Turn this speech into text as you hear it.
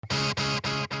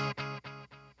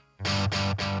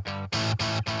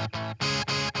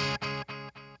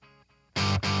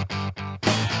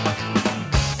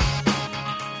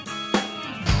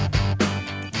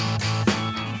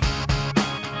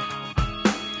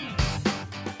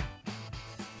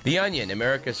The Onion,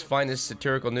 America's finest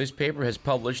satirical newspaper, has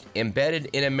published Embedded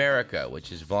in America,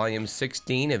 which is volume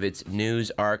 16 of its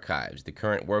news archives. The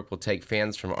current work will take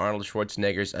fans from Arnold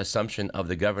Schwarzenegger's assumption of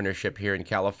the governorship here in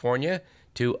California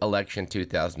to election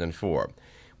 2004.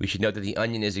 We should note that The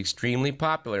Onion is extremely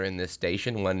popular in this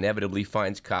station. One inevitably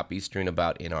finds copies strewn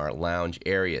about in our lounge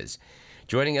areas.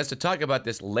 Joining us to talk about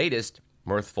this latest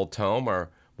mirthful tome,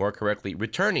 or more correctly,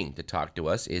 returning to talk to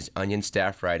us, is Onion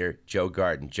staff writer Joe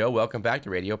Garden. Joe, welcome back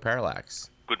to Radio Parallax.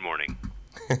 Good morning.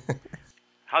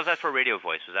 How's that for a radio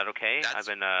voice? Was that okay? I've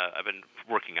been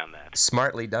working on that.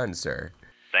 Smartly done, sir.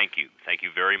 Thank you. Thank you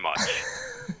very much.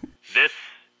 This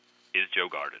is Joe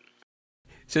Garden.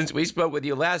 Since we spoke with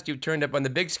you last, you've turned up on the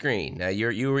big screen.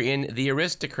 You were in The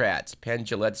Aristocrats, Penn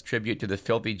Jillette's tribute to the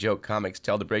filthy joke comics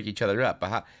tell to break each other up.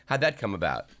 How'd that come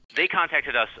about? They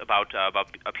contacted us about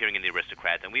appearing in The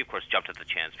Aristocrats, and we, of course, jumped at the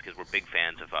chance because we're big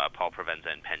fans of Paul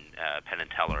Provenza and Penn and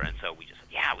Teller, and so we just said,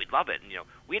 yeah, we'd love it. And,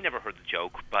 we had never heard the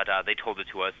joke, but they told it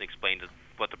to us and explained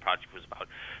what the project was about.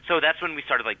 So that's when we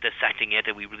started, dissecting it,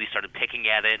 and we really started picking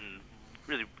at it and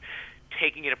really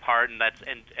taking it apart, and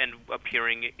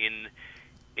appearing in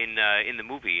the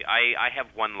movie. I have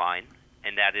one line,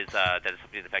 and that is something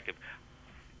to the effect of,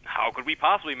 how could we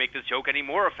possibly make this joke any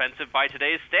more offensive by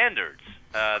today's standards?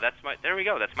 There we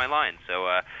go, that's my line.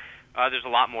 So there's a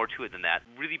lot more to it than that.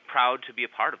 Really proud to be a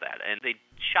part of that. And they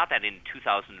shot that in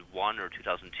 2001 or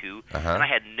 2002, and I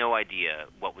had no idea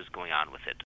what was going on with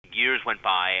it. Years went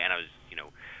by, and I was,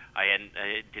 I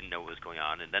didn't know what was going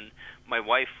on. And then my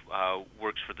wife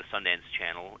works for the Sundance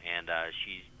Channel, and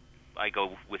I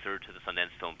go with her to the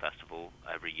Sundance Film Festival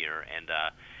every year, and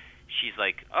she's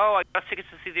like, oh, I got tickets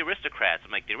to see The Aristocrats.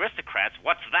 I'm like, The Aristocrats?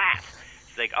 What's that?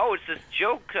 She's like, oh, it's this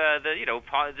joke, Penn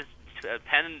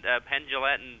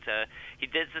Jillette, and he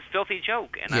did this filthy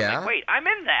joke. And I'm like, wait, I'm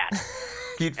in that.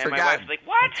 You'd and forgotten. My wife's like,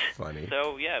 what? That's funny.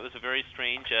 So, yeah, it was a very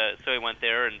strange, so I went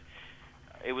there, and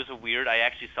it was I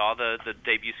actually saw the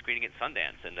debut screening at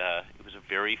Sundance, and it was a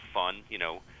very fun,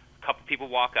 a couple people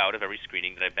walk out of every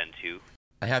screening that I've been to.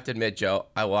 I have to admit, Joe,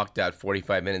 I walked out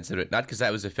 45 minutes into it, not because I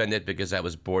was offended, because I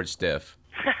was bored stiff.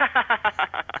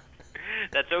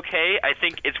 That's okay. I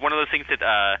think it's one of those things that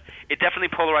it definitely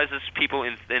polarizes people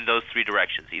in those three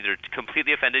directions, either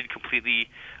completely offended,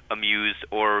 completely amused,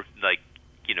 or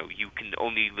you can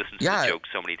only listen to the joke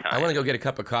so many times. I want to go get a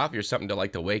cup of coffee or something to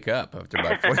wake up after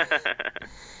about 40.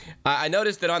 I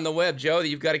noticed that on the web, Joe, that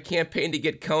you've got a campaign to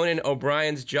get Conan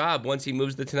O'Brien's job once he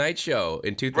moves to The Tonight Show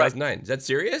in 2009. Right. Is that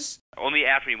serious? Only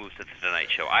after he moves to The Tonight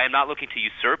Show. I am not looking to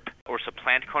usurp or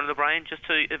supplant Conan O'Brien, just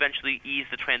to eventually ease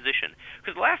the transition.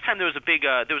 Because the last time there was a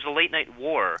late night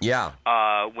war. Yeah.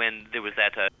 When there was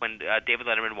that when David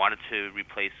Letterman wanted to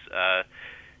replace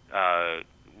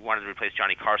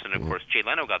Johnny Carson. Of course, Jay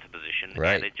Leno got the position,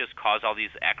 and it just caused all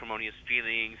these acrimonious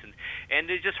feelings, and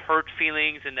it just hurt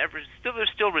feelings, and there's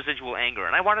still residual anger.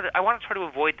 And I want to try to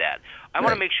avoid that. I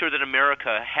want to make sure that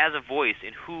America has a voice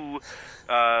in who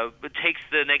takes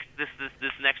this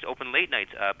next open late night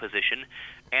position,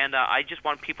 and I just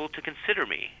want people to consider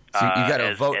me. So you got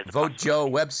a Vote Joe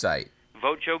website.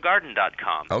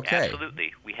 VoteJoeGarden.com. Okay.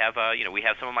 Absolutely. We have we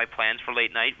have some of my plans for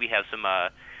late night. We have some.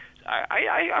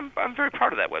 I'm very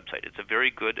proud of that website. It's a very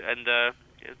good and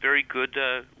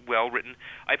well written.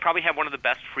 I probably have one of the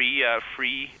best free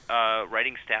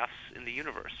writing staffs in the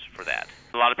universe for that.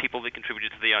 A lot of people that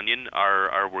contributed to The Onion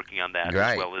are working on that,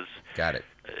 as well as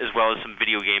some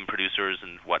video game producers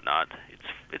and whatnot.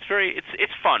 It's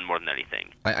fun more than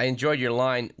anything. I enjoyed your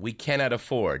line, "We cannot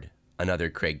afford another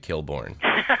Craig Kilborn."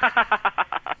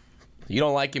 You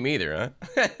don't like him either, huh?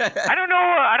 I don't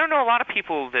know a lot of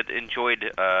people that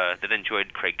enjoyed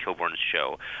Craig Kilborn's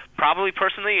show. Probably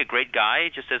personally a great guy.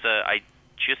 I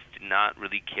just did not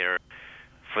really care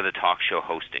for the talk show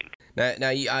hosting. Now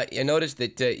I noticed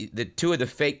that the two of the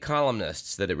fake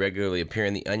columnists that regularly appear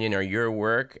in The Onion are your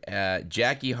work.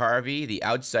 Jackie Harvey, the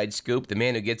outside scoop, the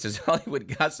man who gets his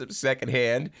Hollywood gossip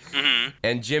secondhand,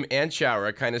 and Jim Anchower,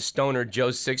 a kind of stoner Joe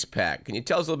Sixpack. Can you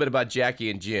tell us a little bit about Jackie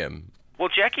and Jim? Well,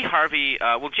 Jackie Harvey,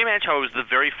 Jim Anchower was the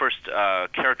very first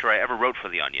character I ever wrote for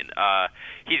The Onion.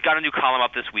 He's got a new column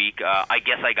up this week, I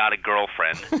Guess I Got a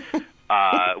Girlfriend,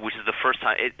 which is the first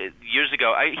time, years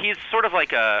ago. He's sort of like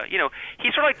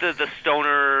the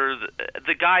stoner,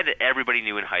 the guy that everybody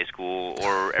knew in high school,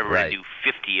 or everybody knew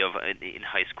 50 of in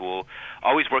high school,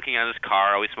 always working on his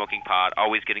car, always smoking pot,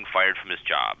 always getting fired from his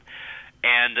job.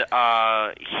 And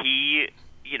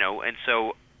and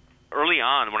so early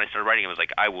on, when I started writing, I was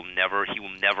like, he will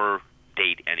never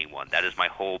date anyone. That is my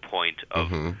whole point of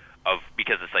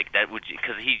because it's like that would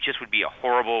because he just would be a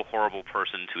horrible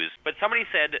person to his. But somebody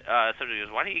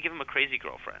goes, why don't you give him a crazy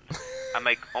girlfriend? I'm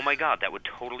like, oh my god, that would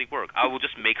totally work. I will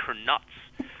just make her nuts.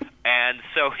 And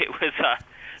so it was.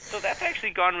 So that's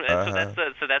actually gone.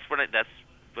 So that's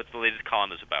what the latest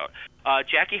column is about.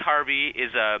 Jackie Harvey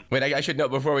is a. Wait, I should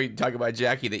note before we talk about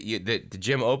Jackie that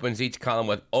Jim opens each column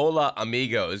with "Hola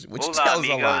amigos," which tells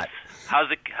amigos. A lot. How's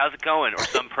it going? Or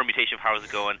some permutation of how's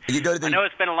it going. You go to I know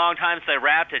it's been a long time since I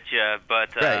rapped at you,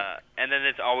 but right. And then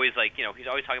it's always like he's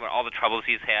always talking about all the troubles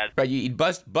he's had. Right, he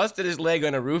busted his leg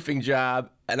on a roofing job,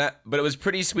 but it was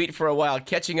pretty sweet for a while,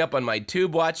 catching up on my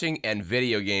tube watching and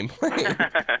video game playing.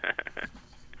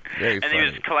 Very funny. He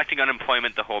was collecting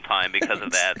unemployment the whole time because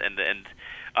of that,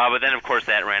 but then of course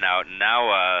that ran out, and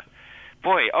now.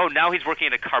 Now he's working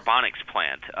at a carbonics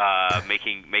plant,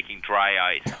 making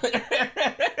dry ice.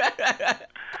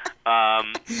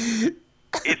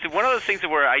 It's one of those things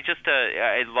where I just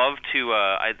I love to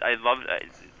I love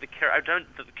the character. I've done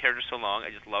the character so long. I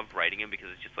just love writing him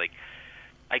because it's just like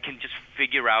I can just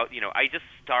figure out. I just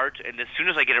start, and as soon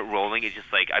as I get it rolling, it's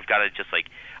just like I've got to just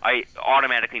like I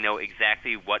automatically know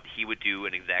exactly what he would do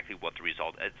and exactly what the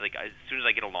result. It's like as soon as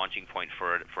I get a launching point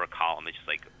for a column, it's just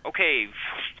like okay.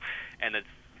 And it's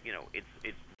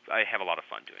I have a lot of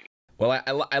fun doing it. Well,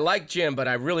 I like Jim, but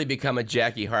I've really become a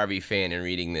Jackie Harvey fan in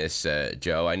reading this,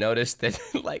 Joe. I noticed that,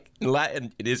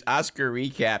 in his Oscar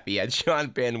recap, he had Sean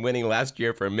Penn winning last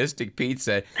year for Mystic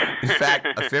Pizza. In fact,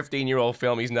 a 15-year-old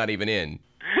film he's not even in.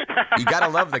 You gotta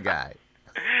love the guy.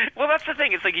 Well, that's the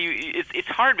thing. It's like it's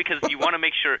hard because you want to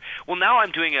make sure. Well, now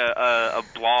I'm doing a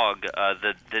blog,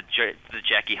 the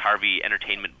Jackie Harvey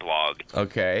Entertainment blog.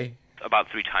 Okay.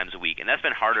 About 3 times a week, and that's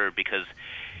been harder because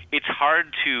it's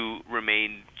hard to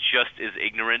remain just as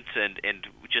ignorant and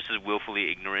just as willfully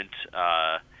ignorant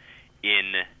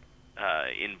in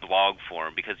blog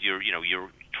form because you're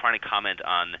trying to comment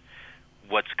on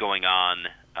what's going on.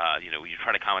 You're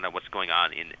trying to comment on what's going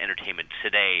on in entertainment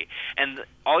today, and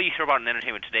all you hear about in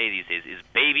entertainment today these days is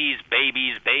babies.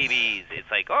 It's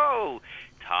like, oh,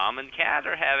 Tom and Kat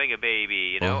are having a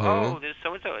baby. Oh, there's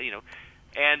so and so.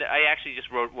 And I actually just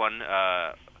wrote one.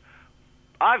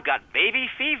 I've got baby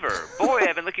fever. Boy,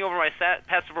 I've been looking over my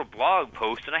past several blog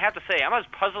posts, and I have to say, I'm as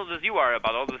puzzled as you are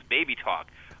about all this baby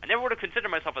talk. I never would have considered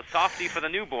myself a softie for the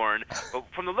newborn, but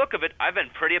from the look of it, I've been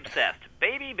pretty obsessed.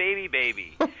 Baby.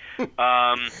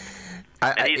 And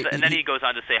then he goes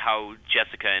on to say how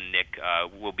Jessica and Nick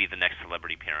will be the next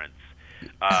celebrity parents,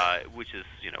 which is,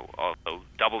 also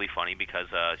doubly funny because,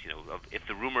 if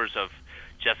the rumors of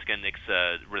Jessica and Nick's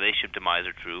relationship demise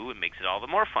are true, it makes it all the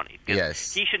more funny.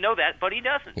 Yes. He should know that, but he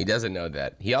doesn't. He doesn't know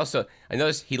that. He also, I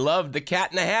noticed he loved The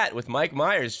Cat in the Hat with Mike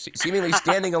Myers, seemingly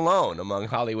standing alone among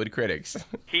Hollywood critics.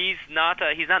 He's not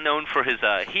known for his,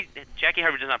 Jackie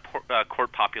Harvey does not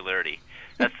court popularity.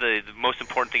 That's the most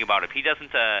important thing about him. He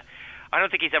doesn't, I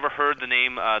don't think he's ever heard the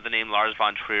name Lars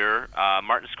von Trier.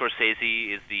 Martin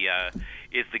Scorsese is the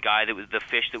guy that was the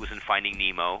fish that was in Finding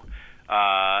Nemo.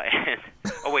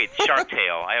 Shark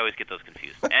Tale. I always get those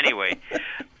confused. Anyway, he's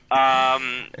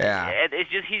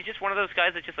just one of those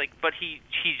guys that just like, but he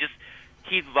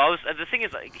loves. The thing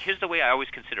is, like, here's the way I always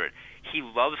consider it. He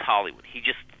loves Hollywood. He's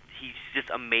just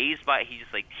amazed by it.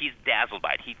 He's dazzled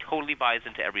by it. He totally buys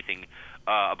into everything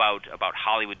about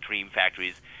Hollywood dream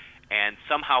factories, and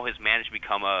somehow has managed to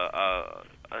become a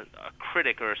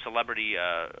critic or a celebrity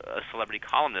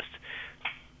columnist.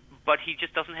 But he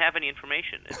just doesn't have any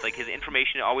information. It's like his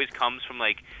information always comes from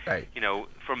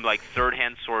from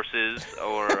third-hand sources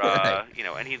or right.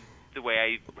 And the way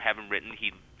I have him written,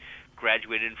 he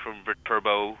graduated from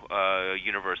Viterbo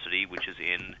University, which is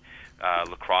in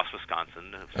La Crosse,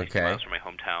 Wisconsin, 60 miles from my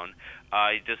hometown.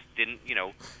 He just didn't,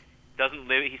 doesn't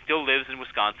live. He still lives in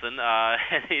Wisconsin. So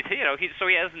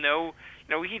he has no.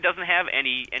 He doesn't have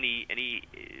any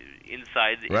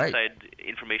inside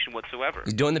information whatsoever.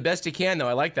 He's doing the best he can, though.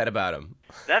 I like that about him.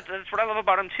 That's what I love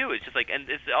about him too. It's just like, and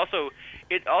it's also,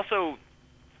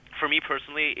 for me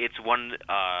personally, it's one.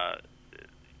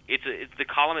 It's the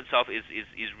column itself is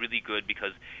really good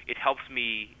because it helps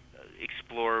me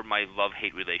explore my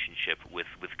love-hate relationship with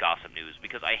gossip news,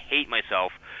 because I hate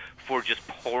myself for just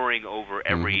poring over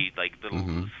every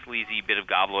little sleazy bit of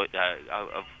tabloid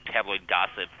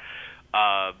gossip.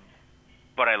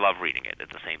 But I love reading it at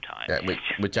the same time. Yeah,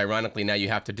 which ironically now you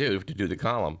have to do the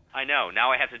column. I know.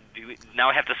 Now I have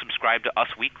to subscribe to Us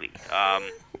Weekly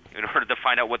in order to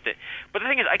find out what the. But the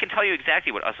thing is, I can tell you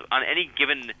exactly what Us on any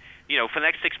given, for the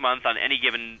next 6 months on any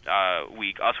given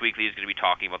week, Us Weekly is going to be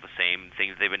talking about the same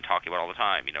things they've been talking about all the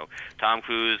time. Tom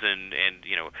Cruise and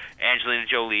Angelina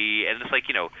Jolie, and it's like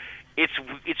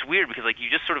it's weird because like you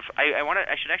just sort of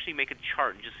I should actually make a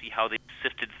chart and just see how they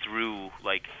sifted through,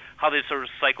 like how they sort of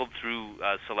cycled through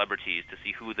celebrities to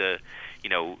see who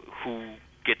who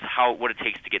gets what it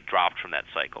takes to get dropped from that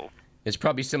cycle. It's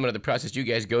probably similar to the process you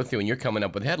guys go through, and you're coming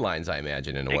up with headlines, I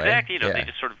imagine, in a way. Exactly. They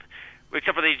just sort of,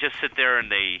 except for they just sit there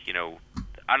and they, I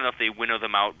don't know if they winnow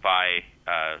them out by,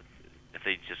 if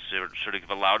they just sort of give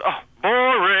a loud, oh,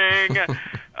 boring.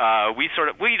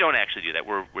 We don't actually do that.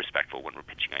 We're respectful when we're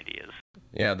pitching ideas.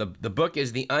 Yeah, the book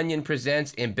is The Onion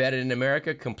Presents Embedded in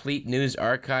America, Complete News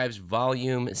Archives,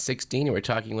 Volume 16, and we're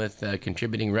talking with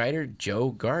contributing writer Joe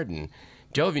Garden.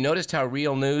 Joe, have you noticed how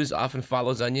real news often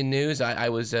follows Onion news? I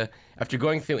was, after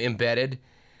going through Embedded,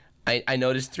 I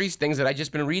noticed 3 things that I'd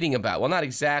just been reading about. Well, not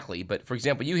exactly, but for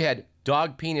example, you had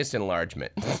dog penis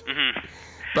enlargement. Mm-hmm.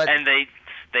 But and they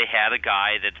had a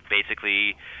guy that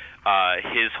basically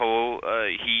his whole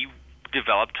he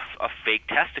developed a fake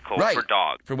testicle for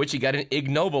dogs, for which he got an Ig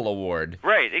Nobel Award.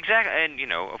 Right, exactly, and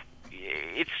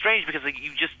it's strange because like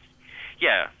you just.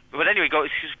 Yeah, but anyway,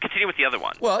 continue with the other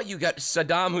one. Well, you got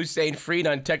Saddam Hussein freed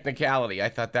on technicality. I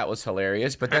thought that was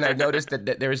hilarious. But then I noticed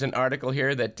that there's an article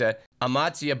here that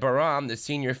Amatzia Baram, the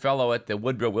senior fellow at the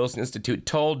Woodrow Wilson Institute,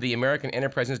 told the American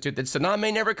Enterprise Institute that Saddam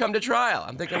may never come to trial.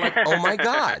 I'm thinking like, oh my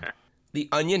God, The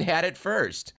Onion had it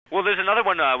first. Well, there's another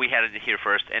one we had it here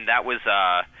first, and that was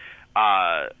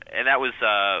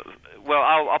well,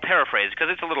 I'll paraphrase because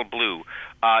it's a little blue.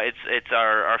 It's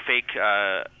our fake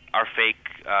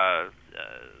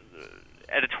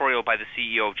editorial by the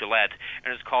CEO of Gillette,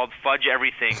 and it's called "Fudge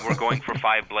Everything. We're Going for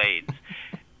 5 Blades."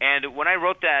 And when I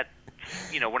wrote that,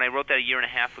 a year and a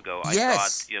half ago, I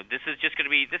thought, this is just going to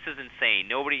be, this is insane.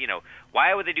 Nobody,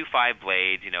 why would they do 5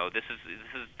 blades? This is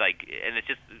like, and it's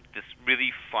just this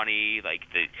really funny, like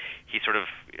he's sort of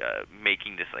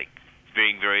making this like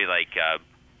being very like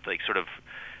sort of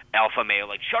alpha male,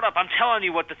 like, shut up, I'm telling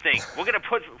you what to think. We're going to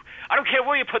I don't care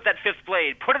where you put that 5th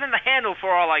blade. Put it in the handle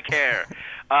for all I care.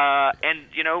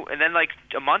 And then like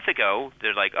a month ago,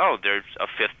 they're like, oh, there's a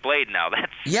 5th blade now.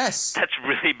 That's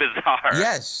really bizarre.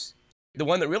 Yes. The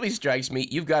one that really strikes me,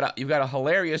 you've got a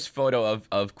hilarious photo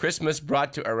of Christmas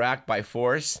brought to Iraq by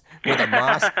force with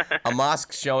a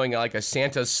mosque showing like a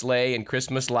Santa sleigh and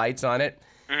Christmas lights on it.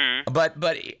 Mm-hmm.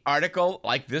 But article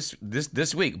like this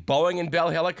week, Boeing and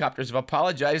Bell helicopters have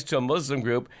apologized to a Muslim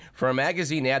group for a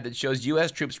magazine ad that shows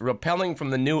U.S. troops rappelling from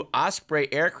the new Osprey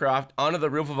aircraft onto the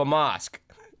roof of a mosque.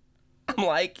 I'm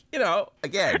like,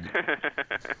 again,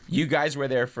 you guys were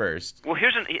there first. Well,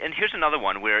 here's another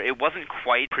one where it wasn't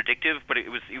quite predictive, but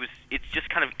it's just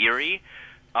kind of eerie.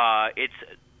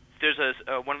 There's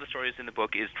one of the stories in the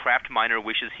book is trapped miner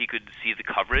wishes he could see the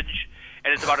coverage,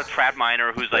 and it's about a trapped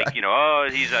miner who's like,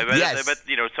 I bet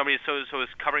somebody so is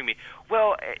covering me.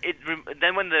 Well,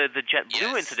 then when the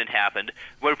JetBlue incident happened,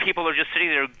 where people are just sitting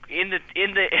there in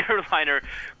the airliner,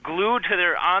 glued to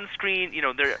their on-screen,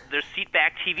 their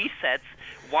seat-back TV sets,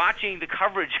 watching the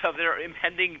coverage of their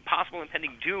possible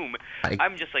impending doom.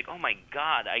 I'm just like, oh my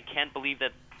God, I can't believe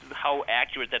that. How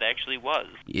accurate that actually was.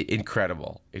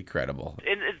 Incredible. And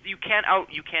you can't out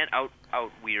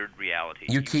weird reality.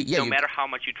 No matter how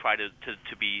much you try to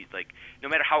be like, no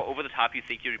matter how over the top you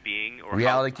think you're being, or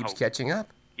reality keeps catching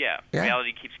up. Yeah,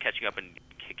 reality keeps catching up and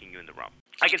kicking you in the rump.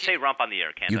 I can say rump on the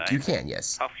air, can't I? You can,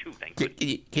 yes. Oh, shoot, thank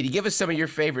you. Can you give us some of your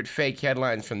favorite fake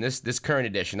headlines from this current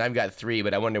edition? I've got 3,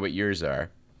 but I wonder what yours are.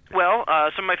 Well,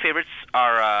 some of my favorites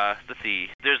are, let's see,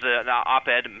 there's an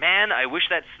op-ed, man, I wish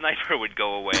that sniper would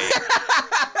go away.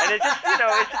 And it's just,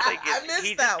 it's just like, I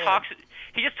missed that one.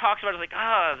 He just talks about it like,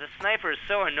 the sniper is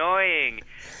so annoying.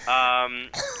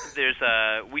 There's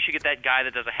we should get that guy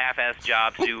that does a half-assed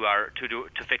job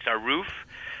to fix our roof.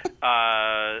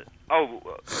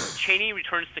 Cheney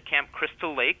returns to Camp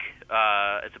Crystal Lake.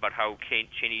 It's about how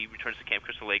Cheney returns to Camp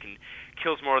Crystal Lake and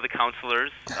kills more of the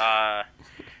counselors.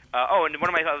 And one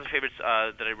of my other favorites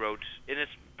that I wrote, and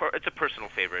it's a personal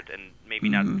favorite, and maybe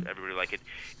not everybody like it,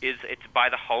 is it's by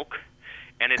the Hulk,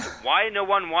 and it's Why No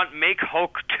One Want Make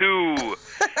Hulk 2,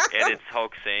 and it's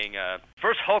Hulk saying,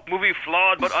 first Hulk movie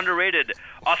flawed but underrated.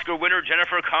 Oscar winner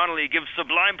Jennifer Connelly gives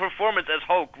sublime performance as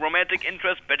Hulk. Romantic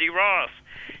interest Betty Ross.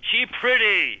 She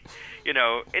pretty.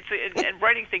 And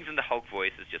writing things in the Hulk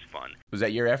voice is just fun. Was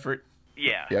that your effort?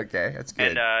 Yeah. Okay, that's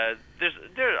good. And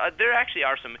there actually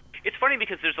are some. It's funny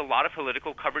because there's a lot of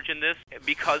political coverage in this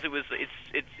because it's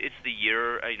the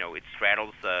year, it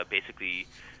straddles basically,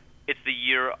 it's the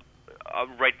year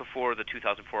right before the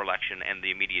 2004 election and the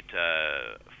immediate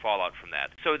fallout from that.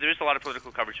 So there's a lot of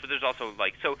political coverage, but there's also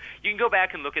so you can go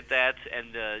back and look at that,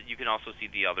 and you can also see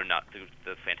the other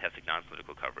the fantastic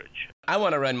non-political coverage. I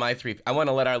want to run my 3. I want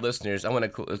to let our listeners.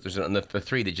 There's the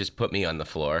 3 that just put me on the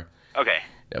floor. Okay.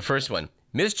 The first one.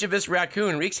 Mischievous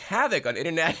raccoon wreaks havoc on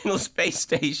International Space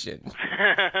Station.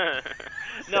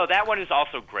 No, that one is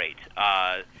also great.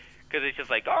 Because it's just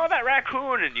like, oh, that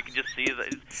raccoon, and you can just see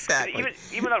Exactly.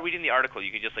 even without reading the article,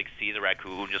 you can just like see the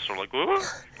raccoon just sort of like, whoa,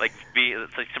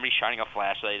 it's like somebody shining a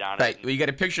flashlight on Right. it. Well, you got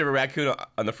a picture of a raccoon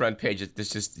on the front page. It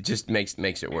just makes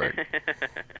it work.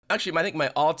 Actually, I think my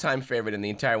all-time favorite in the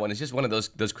entire one is just one of those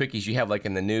quickies you have like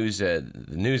in the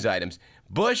news items.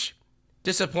 Bush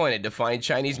disappointed to find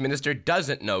Chinese minister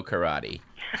doesn't know karate.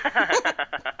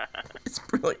 It's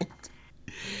brilliant.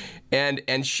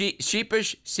 And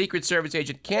sheepish Secret Service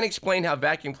agent can't explain how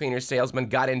vacuum cleaner salesman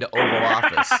got into Oval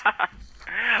Office.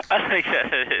 I think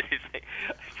that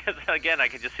because again, I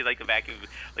can just see like the vacuum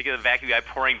guy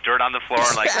pouring dirt on the floor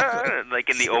and like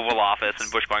in the Oval Office,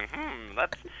 and Bush going,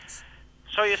 that's.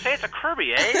 So you say it's a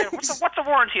Kirby, eh? What's the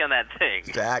warranty on that thing?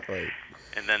 Exactly.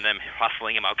 And then them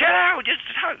hustling him out, get out! Just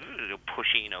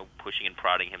pushing and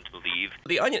prodding him to leave.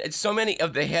 The Onion, so many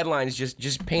of the headlines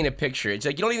just paint a picture. It's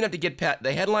like you don't even have to get past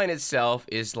the headline itself.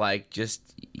 Is like just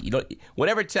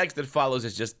whatever text that follows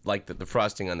is just like the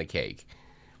frosting on the cake,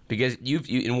 because you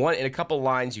in a couple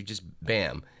lines you just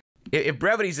bam. If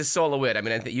brevity's a soul of wit, I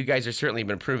mean, I think you guys have certainly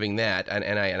been proving that.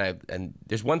 And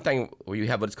there's one thing where you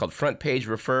have what's called front page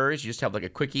refers. You just have like a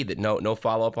quickie that no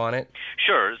follow up on it.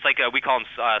 Sure, it's like we call them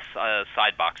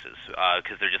side boxes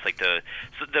because they're just like the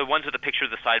ones with the picture of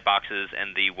the side boxes,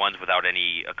 and the ones without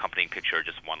any accompanying picture are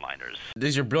just one-liners.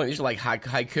 These are brilliant. These are like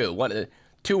haiku.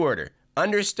 Two-order.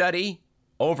 Understudy,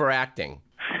 overacting.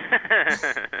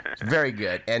 It's very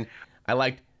good. And I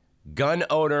liked gun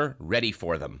owner ready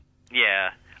for them.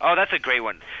 Yeah. Oh, that's a great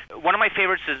one. One of my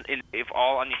favorites is, if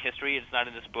all Onion history, it's not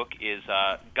in this book, is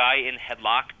guy in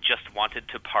headlock just wanted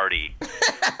to party.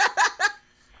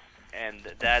 And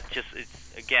that just,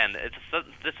 it's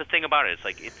the thing about it. It's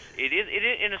like, it is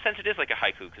in a sense, it is like a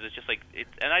haiku, because it's just like,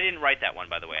 and I didn't write that one,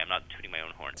 by the way. I'm not tooting my own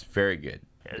horn. It's very good.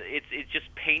 It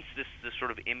just paints this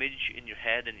sort of image in your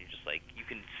head, and you're just like, you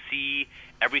can see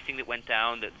everything that went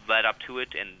down that led up to it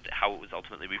and how it was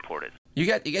ultimately reported. You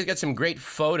guys got some great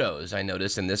photos, I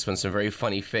noticed, in this one, some very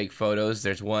funny fake photos.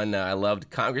 There's one I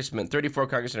loved, 34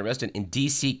 congressmen arrested in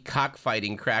D.C.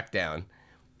 cockfighting crackdown.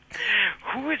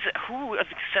 Who are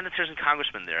the senators and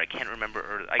congressmen there? I can't remember.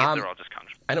 Or I guess they're all just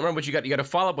congressmen. I don't remember what you got. You got to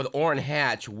follow up with Orrin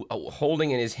Hatch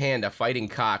holding in his hand a fighting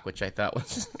cock, which I thought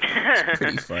was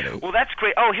pretty funny. Well, that's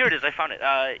great. Oh, here it is. I found it.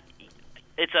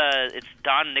 It's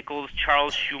Don Nichols,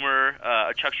 Charles Schumer,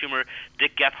 Chuck Schumer,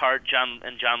 Dick Gephardt,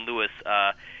 John Lewis,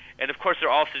 and of course they're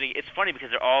all sitting. It's funny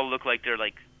because they all look like they're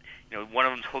like, one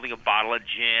of them's holding a bottle of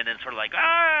gin and sort of like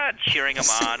cheering them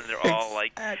on, and they're all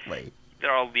like, exactly.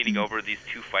 They're all leaning over these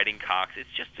two fighting cocks. It's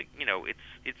just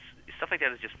it's stuff like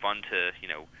that is just fun to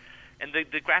and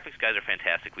the graphics guys are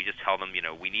fantastic. We just tell them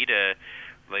we need a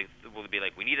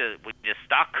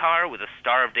stock car with a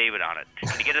Star of David on it.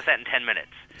 Can you get us that in 10 minutes?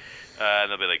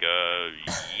 And they'll be like,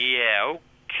 yeah,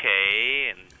 okay.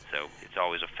 And so it's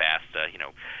always a fast,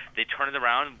 they turn it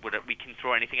around. We can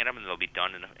throw anything at them, and they'll be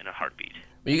done in a heartbeat.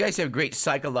 Well, you guys have great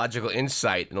psychological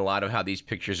insight in a lot of how these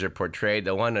pictures are portrayed.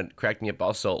 The one that cracked me up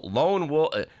also, Lone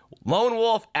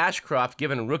Wolf Ashcroft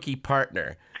given rookie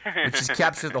partner, which just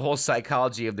captures the whole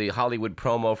psychology of the Hollywood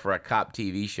promo for a cop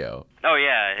TV show. Oh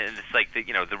yeah, and it's like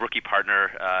the rookie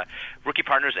partner. Rookie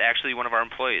partner is actually one of our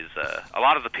employees. A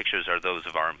lot of the pictures are those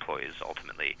of our employees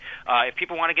ultimately. If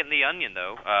people want to get in the Onion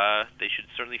though, they should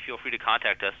certainly feel free to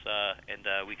contact us, and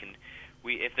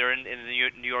if they're in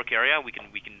the New York area, we can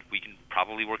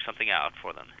probably work something out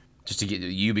for them. Just to get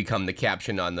you become the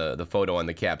caption on the photo on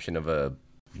the caption of a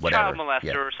whatever. Child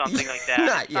molester or something like that.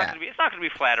 It's not going to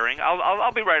be flattering.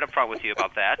 I'll be right up front with you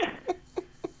about that.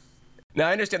 Now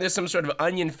I understand there's some sort of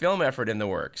Onion film effort in the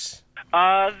works.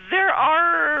 There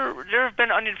have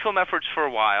been Onion film efforts for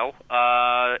a while,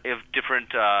 of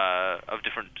different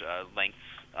lengths.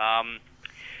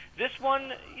 This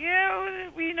one,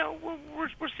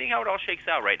 we're seeing how it all shakes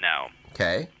out right now.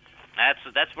 Okay.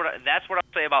 That's what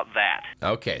I'll say about that.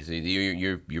 Okay, so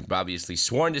you're obviously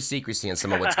sworn to secrecy on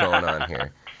some of what's going on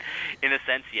here. In a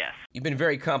sense, yes. You've been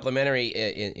very complimentary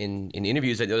in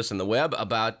interviews I noticed on the web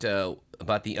about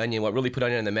the Onion. What really put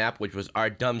Onion on the map, which was our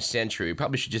dumb century. We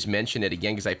probably should just mention it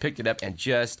again because I picked it up and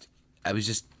I was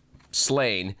just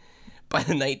slain by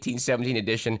the 1917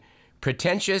 edition.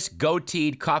 Pretentious,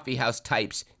 goateed coffeehouse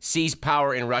types seize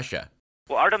power in Russia.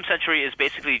 Well, our dumb century is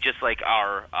basically just like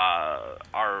our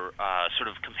sort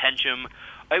of compendium.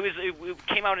 It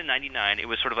came out in '99. It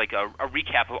was sort of like a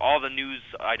recap of all the news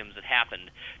items that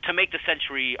happened to make the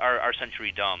century our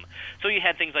century dumb. So you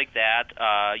had things like that.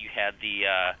 You had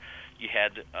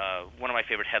one of my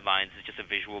favorite headlines is just a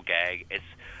visual gag. It's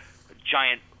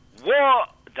giant war,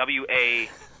 W-A,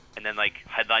 and then like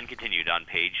headline continued on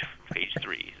page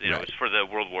 3. You know, Right. it's for the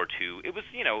World War II. It was,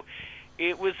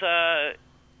 it was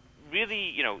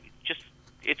really, just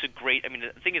it's a great. I mean,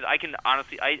 the thing is, I can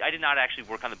honestly, I did not actually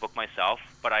work on the book myself,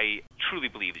 but I truly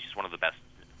believe it's just one of the best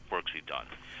works we've done.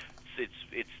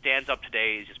 It stands up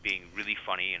today as just being really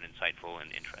funny and insightful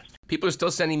and interesting. People are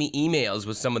still sending me emails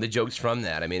with some of the jokes from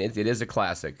that. I mean, it is a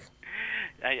classic.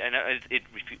 I know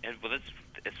well,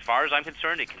 as far as I'm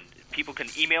concerned, people can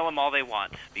email them all they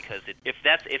want, because if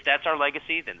that's our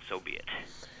legacy, then so be it.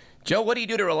 Joe, what do you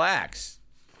do to relax?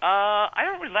 I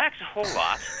don't relax a whole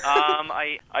lot.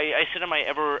 I sit on my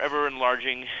ever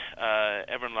enlarging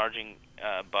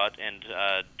butt and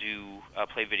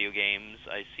play video games.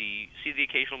 I see the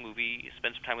occasional movie,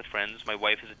 spend some time with friends. My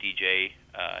wife is a DJ,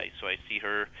 so I see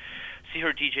her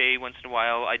DJ once in a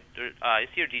while. I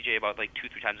see her DJ about like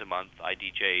 2-3 times a month. I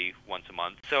DJ once a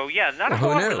month. So yeah, not a whole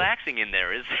lot of relaxing in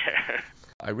there, is there?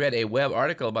 I read a web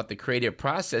article about the creative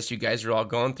process you guys are all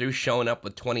going through, showing up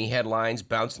with 20 headlines,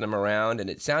 bouncing them around,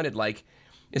 and it sounded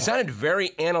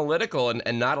very analytical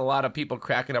and not a lot of people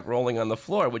cracking up, rolling on the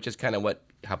floor, which is kind of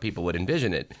how people would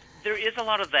envision it. There is a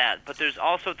lot of that, but there's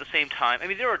also at the same time, I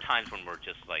mean, there are times when we're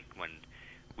just like, when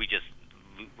we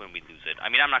lose it. I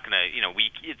mean, I'm not gonna,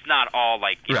 it's not all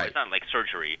like, right. It's not like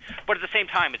surgery, but at the same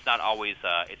time, it's not always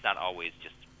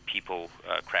just people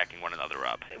cracking one another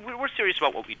up. We're serious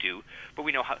about what we do, but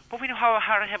we know how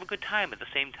to have a good time at the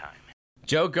same time.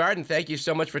 Joe Garden, thank you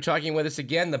so much for talking with us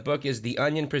again. The book is The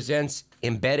Onion Presents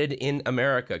Embedded in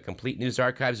America, Complete News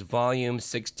Archives, Volume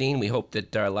 16. We hope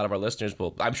that I'm sure a lot of listeners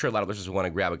will want to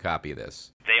grab a copy of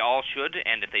this. They all should,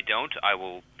 and if they don't, I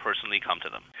will personally come to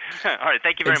them. All right,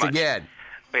 thank you very much. Thanks again.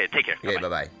 Okay, take care. Okay,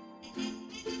 bye-bye.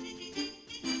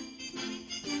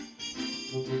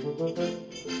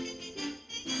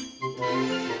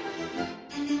 Bye-bye.